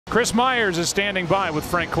Chris Myers is standing by with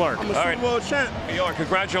Frank Clark. I'm a Super Bowl champ. You are.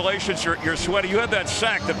 Congratulations. You're sweaty. You had that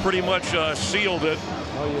sack that pretty much sealed it.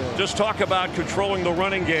 Oh, yeah. Just talk about controlling the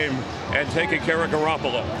running game and taking care of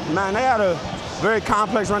Garoppolo. Man, they had a very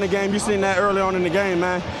complex running game. You seen that early on in the game,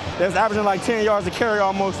 man. They was averaging like 10 yards to carry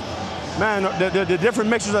almost. Man, the different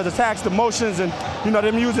mixtures of the attacks, the motions, and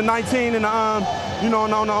them using 19 and on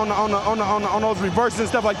those reverses and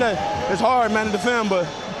stuff like that. It's hard, man, to defend, but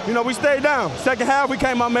we stayed down. Second half, we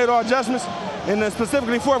came out, made our adjustments, and then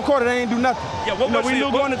specifically fourth quarter, they ain't do nothing. Yeah, we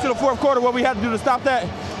knew going into the fourth quarter what we had to do to stop that,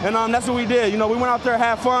 and that's what we did. We went out there,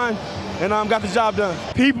 had fun, and got the job done.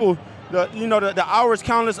 People, the hours,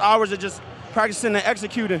 countless hours of just practicing and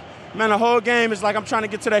executing. Man, the whole game is like I'm trying to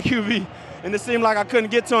get to that QB, and it seemed like I couldn't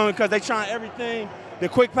get to him because they trying everything, the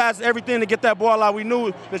quick pass, everything to get that ball out. We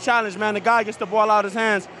knew the challenge, man. The guy gets the ball out of his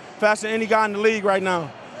hands faster than any guy in the league right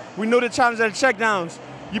now. We knew the challenge of the checkdowns.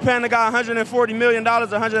 You paying the guy $140 million,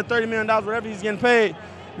 $130 million, whatever he's getting paid,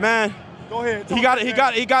 man. Go ahead. He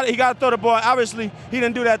got to throw the ball. Obviously, he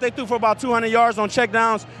didn't do that. They threw for about 200 yards on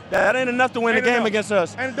checkdowns. That ain't enough to win the game against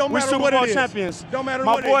us. And it don't matter We're Super what Bowl it is. champions. Don't matter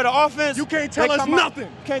My what boy, it is. the offense. You can't tell us nothing.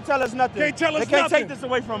 Can't tell us nothing. Can't tell us They can't nothing. take this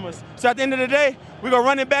away from us. So at the end of the day, we're going to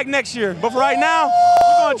run it back next year. But for right now,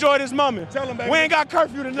 we're going to enjoy this moment. Tell them, baby. We ain't got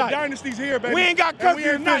curfew tonight. The dynasty's here, baby. We ain't got curfew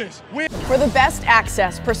tonight. For the best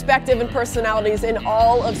access, perspective, and personalities in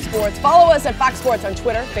all of sports, follow us at Fox Sports on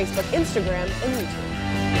Twitter, Facebook, Instagram, and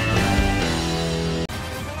YouTube.